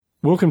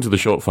Welcome to the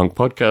Short Funk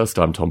Podcast.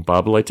 I'm Tom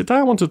Barbalet. Today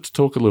I wanted to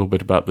talk a little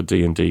bit about the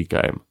D&D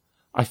game.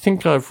 I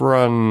think I've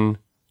run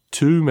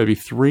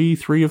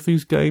three of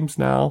these games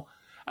now,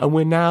 and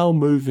we're now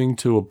moving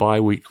to a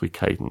bi-weekly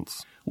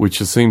cadence, which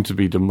has seemed to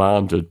be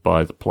demanded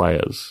by the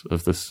players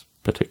of this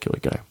particular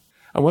game.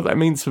 And what that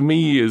means for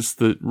me is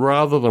that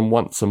rather than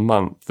once a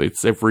month,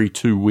 it's every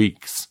 2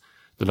 weeks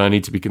that I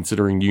need to be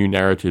considering new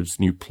narratives,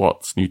 new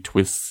plots, new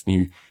twists,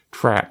 new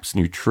traps,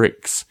 new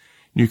tricks,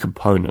 new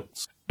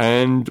components.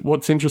 And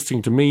what's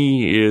interesting to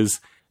me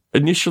is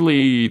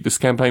initially this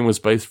campaign was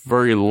based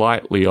very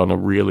lightly on a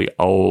really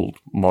old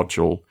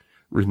module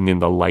written in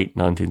the late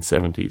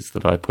 1970s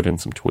that I put in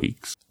some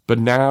tweaks. But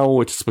now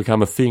it's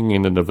become a thing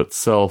in and of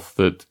itself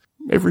that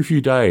every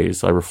few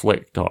days I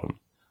reflect on.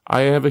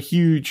 I have a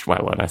huge,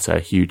 well, when I say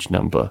a huge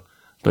number,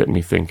 let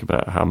me think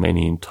about how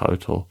many in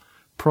total.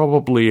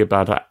 Probably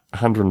about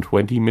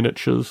 120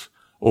 miniatures,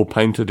 all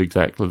painted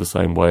exactly the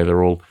same way.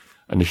 They're all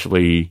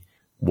initially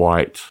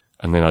white,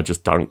 and then I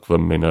just dunk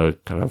them in a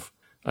kind of,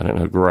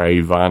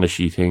 grey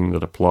varnishy thing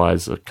that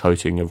applies a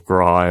coating of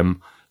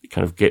grime. It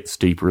kind of gets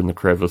deeper in the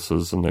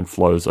crevices and then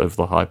flows over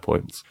the high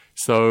points.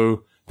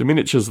 So the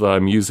miniatures that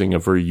I'm using are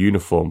very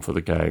uniform for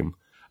the game.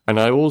 And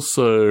I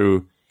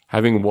also,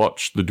 having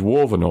watched The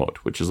Dwarvenaut,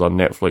 which is on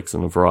Netflix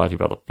and a variety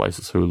of other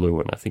places,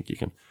 Hulu, and I think you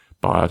can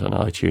buy it on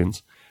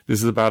iTunes.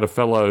 This is about a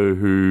fellow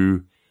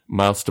who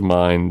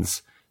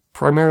masterminds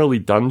primarily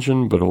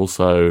dungeon, but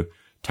also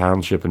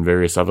township and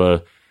various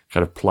other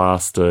kind of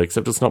plaster,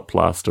 except it's not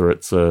plaster,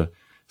 it's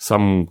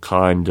some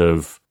kind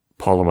of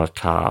polymer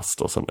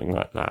cast or something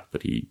like that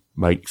he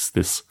makes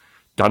this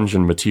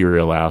dungeon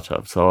material out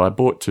of. So I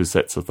bought 2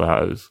 sets of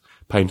those,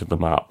 painted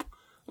them up.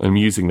 I'm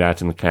using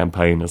that in the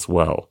campaign as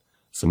well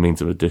as a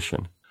means of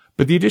addition.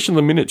 But the addition of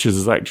the miniatures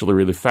is actually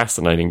really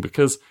fascinating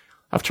because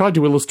I've tried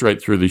to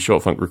illustrate through these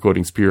Short Funk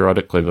recordings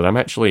periodically that I'm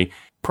actually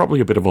probably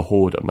a bit of a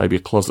hoarder, maybe a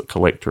closet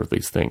collector of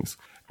these things.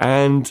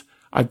 And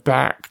I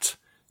backed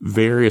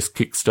various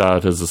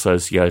Kickstarters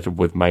associated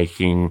with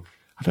making,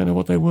 I don't know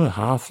what they were,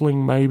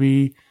 halfling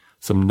maybe,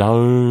 some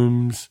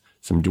gnomes,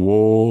 some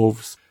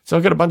dwarves. So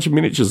I've got a bunch of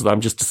miniatures that I'm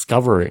just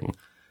discovering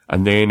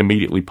and then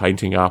immediately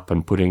painting up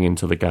and putting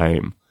into the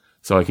game.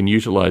 So I can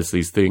utilize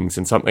these things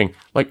in something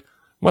like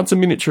once a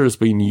miniature has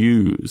been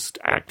used,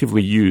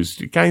 actively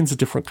used, it gains a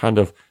different kind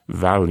of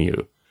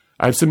value.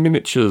 I have some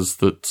miniatures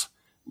that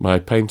my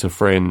painter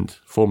friend,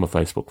 former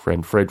Facebook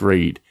friend, Fred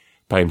Reed,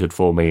 painted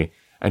for me,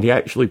 and he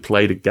actually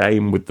played a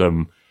game with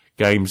them,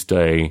 Games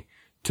Day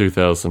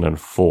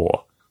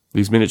 2004.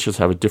 These miniatures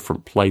have a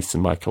different place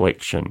in my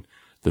collection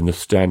than the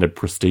standard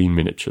pristine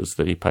miniatures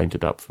that he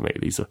painted up for me.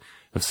 These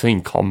have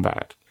seen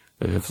combat.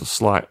 They have a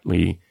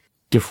slightly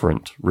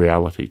different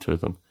reality to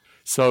them.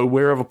 So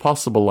wherever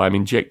possible, I'm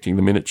injecting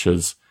the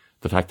miniatures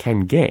that I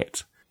can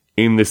get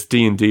in this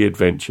D&D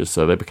adventure,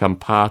 so they become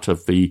part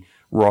of the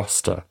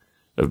roster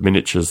of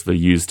miniatures that are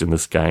used in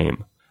this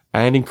game.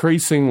 And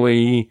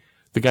increasingly,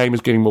 the game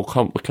is getting more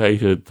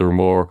complicated. There are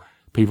more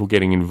people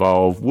getting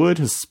involved. Word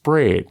has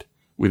spread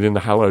within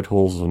the hallowed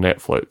halls of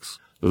Netflix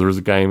that there is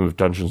a game of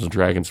Dungeons &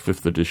 Dragons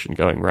 5th edition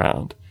going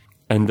round.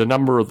 And a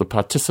number of the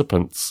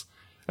participants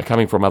are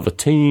coming from other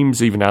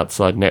teams, even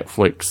outside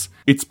Netflix.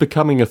 It's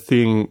becoming a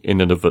thing in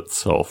and of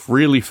itself.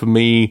 Really, for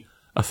me,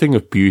 a thing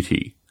of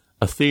beauty.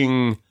 A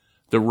thing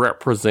that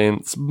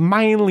represents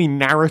mainly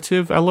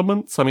narrative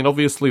elements. I mean,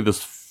 obviously,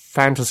 there's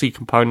fantasy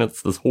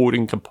components, there's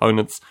hoarding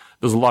components,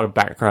 there's a lot of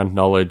background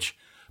knowledge.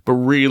 But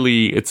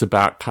really, it's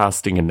about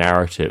casting a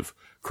narrative,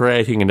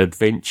 creating an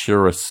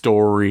adventure, a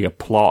story, a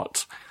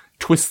plot,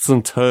 twists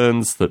and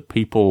turns that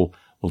people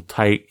will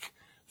take,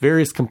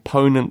 various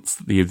components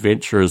that the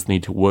adventurers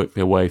need to work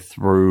their way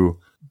through.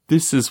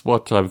 This is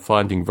what I'm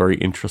finding very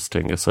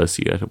interesting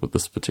associated with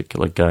this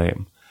particular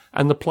game.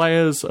 And the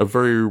players are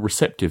very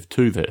receptive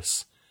to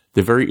this.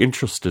 They're very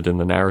interested in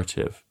the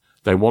narrative.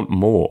 They want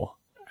more,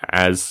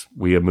 as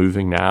we are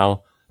moving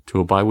now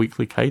to a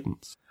bi-weekly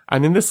cadence.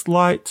 And in this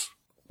light,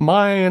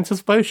 my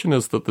anticipation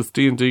is that this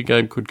D&D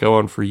game could go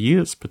on for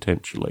years,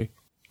 potentially.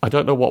 I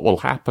don't know what will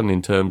happen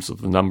in terms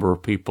of the number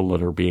of people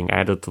that are being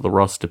added to the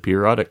roster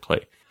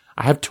periodically.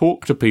 I have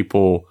talked to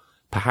people,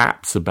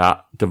 perhaps,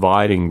 about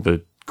dividing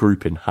the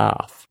group in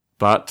half.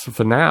 But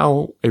for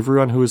now,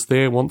 everyone who is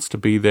there wants to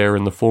be there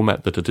in the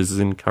format that it is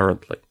in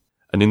currently.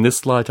 And in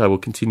this light, I will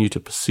continue to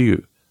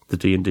pursue the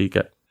D&D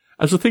game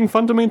as a thing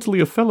fundamentally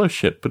of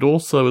fellowship, but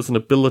also as an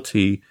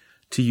ability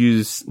to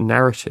use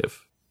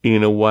narrative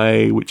in a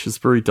way which is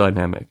very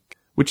dynamic,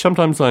 which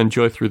sometimes I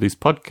enjoy through these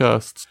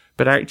podcasts,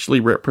 but actually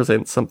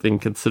represents something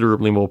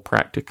considerably more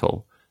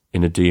practical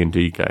in a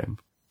D&D game.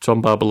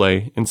 Tom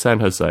Barbalet in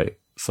San Jose,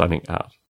 signing out.